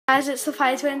Guys, it's the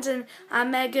Fire Twins and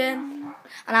I'm Megan.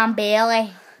 And I'm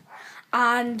Bailey.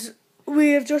 And we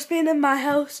have just been in my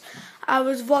house. I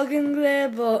was vlogging there,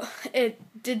 but it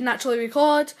didn't actually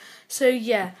record. So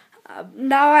yeah,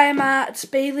 now I am at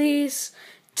Bailey's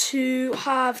to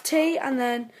have tea, and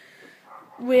then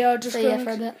we are just Stay going here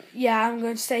for a bit. Yeah, I'm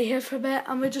going to stay here for a bit,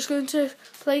 and we're just going to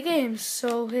play games.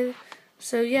 So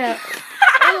yeah.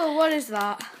 Oh, what is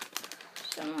that?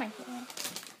 Show my hair.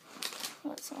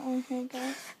 What's on here,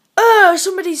 guys? Oh,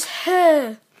 somebody's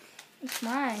hair. It's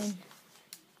mine.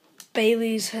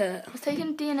 Bailey's hair. I was taking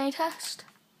a DNA test.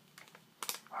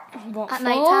 What At for?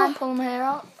 night time, pulling my hair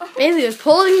out. Bailey is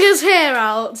pulling his hair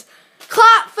out.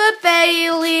 Clap for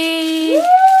Bailey.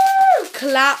 Woo!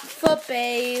 Clap for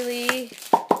Bailey.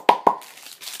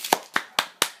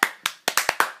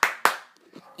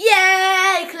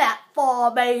 Yay! Clap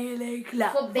for Bailey.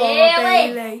 Clap for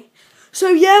Bailey. So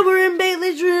yeah, we're in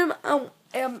Bailey's room, and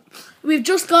we've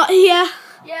just got here.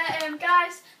 Yeah,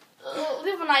 guys,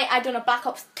 the other night I done a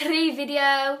backup 3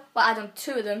 video. Well, I done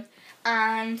 2 of them,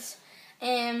 and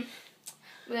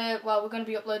we're going to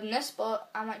be uploading this, but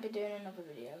I might be doing another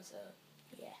video. So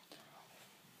yeah.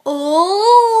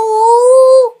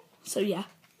 Oh. So yeah.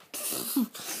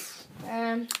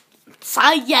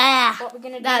 So yeah. What we're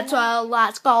gonna do? That's now?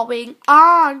 what's going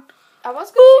on. I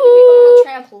was going to maybe go on a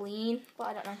trampoline, but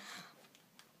I don't know.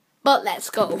 But let's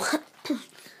go. Do you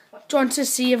want to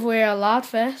see if we're allowed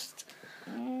first?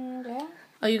 Yeah.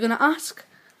 Are you going to ask?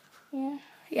 Yeah.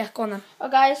 Yeah, go on then. Oh,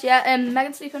 guys, yeah,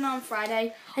 Megan's sleeping on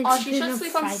Friday. And Or she's she sleeping should on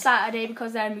sleep on Friday. Saturday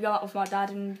because then we go out with my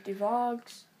dad and do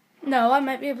vlogs. No, I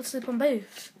might be able to sleep on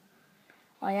both.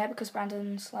 Oh, yeah, because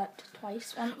Brandon slept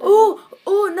twice.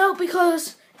 Oh, no,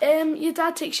 because your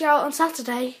dad takes you out on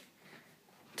Saturday,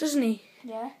 doesn't he?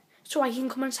 Yeah. So I can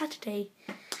come on Saturday.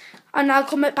 And I'll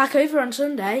come back over on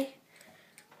Sunday,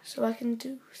 so I can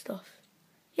do stuff.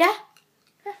 Yeah?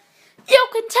 Yeah. You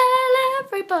can tell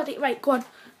everybody. Right, go on.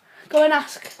 Go and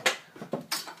ask. Oh,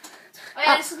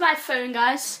 yeah, this is my phone,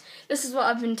 guys. This is what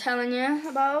I've been telling you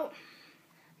about.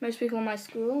 Most people in my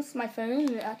school, this is my phone,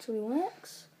 and it actually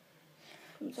works.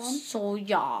 Comes on. So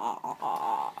yeah.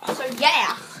 So,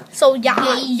 yeah. So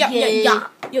yeah.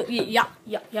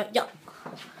 Yeah.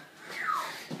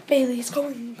 Bailey's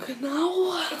going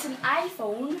now. It's an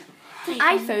iPhone. It's an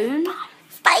iPhone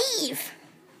 5.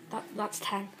 That's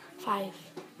 10. 5.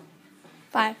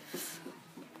 5.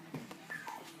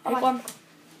 Oh, Take one.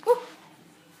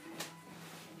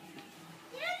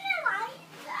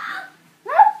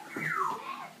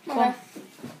 Come on.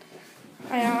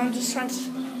 I'm just trying to.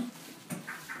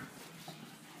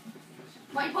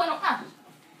 What are you putting up now?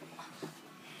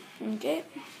 Okay.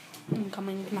 I'm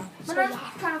coming now. So, I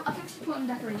think she's putting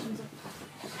decorations up.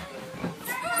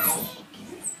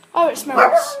 Oh, it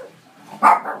smells.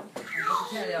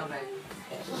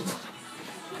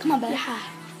 Come on, babe. Yeah.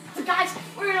 So, guys,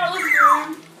 we're in our living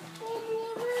room.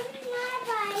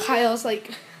 Kyle's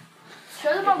like.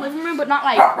 Show them our living room, but not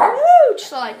like, woo!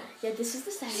 Just like, yeah, this is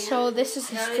the stereo. So this is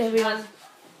the stereo.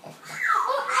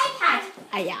 Oh,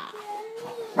 iPad. Yeah.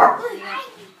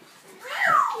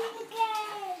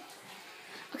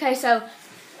 Okay, so,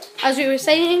 As we were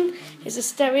saying, it's a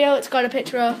stereo. It's got a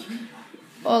picture of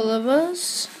all of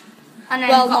us. and then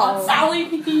Well, we've got no.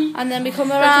 Sally. And then we come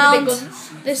to the around big guns.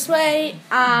 this way,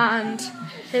 and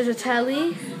here's a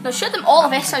telly. No, show them all of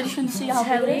this so you can see how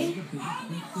big it Telly. is.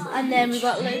 And then we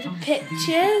got loads of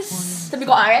pictures. Then we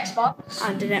got our Xbox.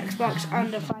 And an Xbox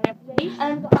and a fireplace.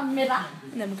 And we got a mirror.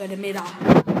 And then we got a mirror.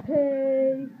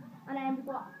 And then we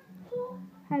got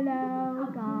Hello,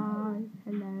 guys.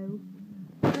 Hello.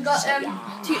 we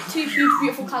got two huge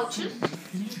beautiful couches.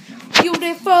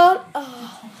 Beautiful.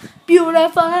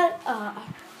 Beautiful.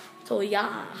 So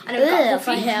yeah. And then we got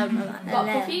Puffy. We have We got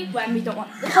Puffy when we don't want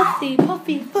the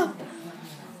Puffy.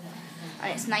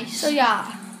 and it's nice. So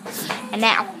yeah. And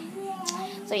now,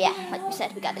 so yeah, like we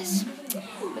said, we got this.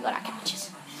 We got our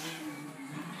couches.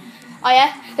 Oh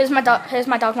yeah, here's my dog. Here's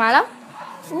my dog Milo.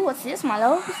 Ooh, what's this,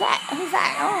 Milo? Who's that? Who's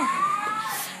that? Oh,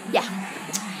 yeah.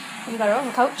 We got our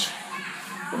own couch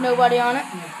with nobody on it.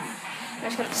 I'm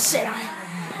just gonna sit on it.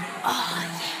 Oh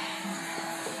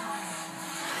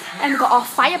yeah. And we got our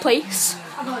fireplace,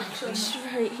 which is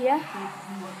right here,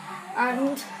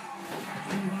 and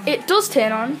it does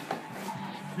turn on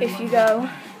if you go.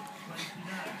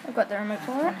 I've got the remote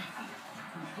for it.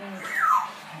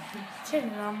 Turn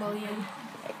it on, will you?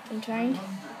 I'm trying.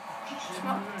 It's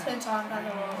not turned on by the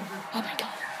wall. Oh my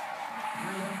god.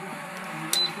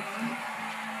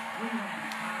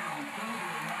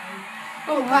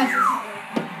 Oh, guys.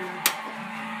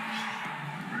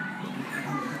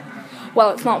 Well,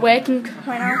 it's not working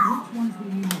right now.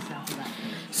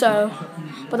 So,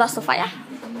 But that's the fire.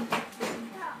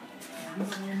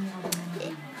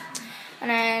 And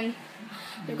then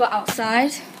we've got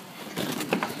outside.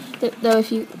 Though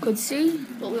if you could see,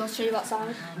 but we'll show you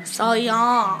outside. So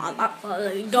yeah, that's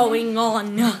what's going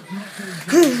on. And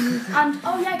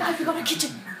oh yeah, guys, we got a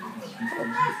kitchen.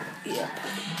 Yeah.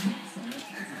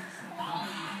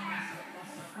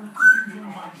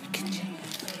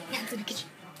 Yeah, to the kitchen.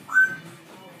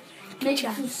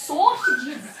 Making some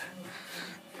sausages.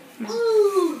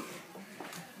 Ooh.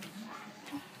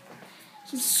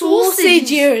 Some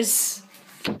Sausages.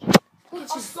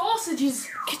 Our sausages.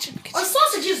 Kitchen. Our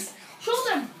sausages. Show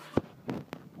them.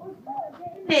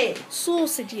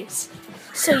 Sausages.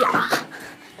 So yeah.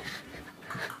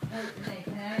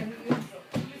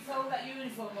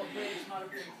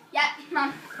 Yeah,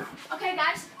 ma'am. Okay,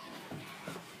 guys.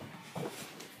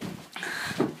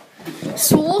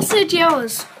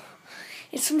 Sausages.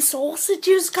 It's some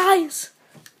sausages, guys.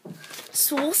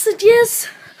 Sausages.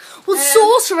 What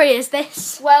sorcery is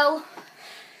this? Well,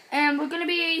 we're gonna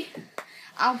be.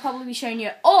 I'll probably be showing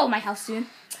you all of my house soon.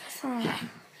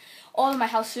 All of my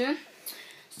house soon.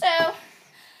 So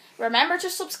remember to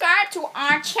subscribe to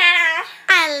our channel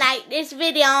And like this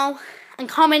video and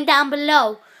comment down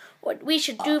below what we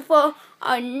should do for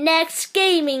our next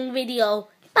gaming video.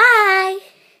 Bye.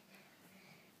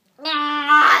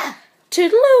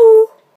 Toodaloo.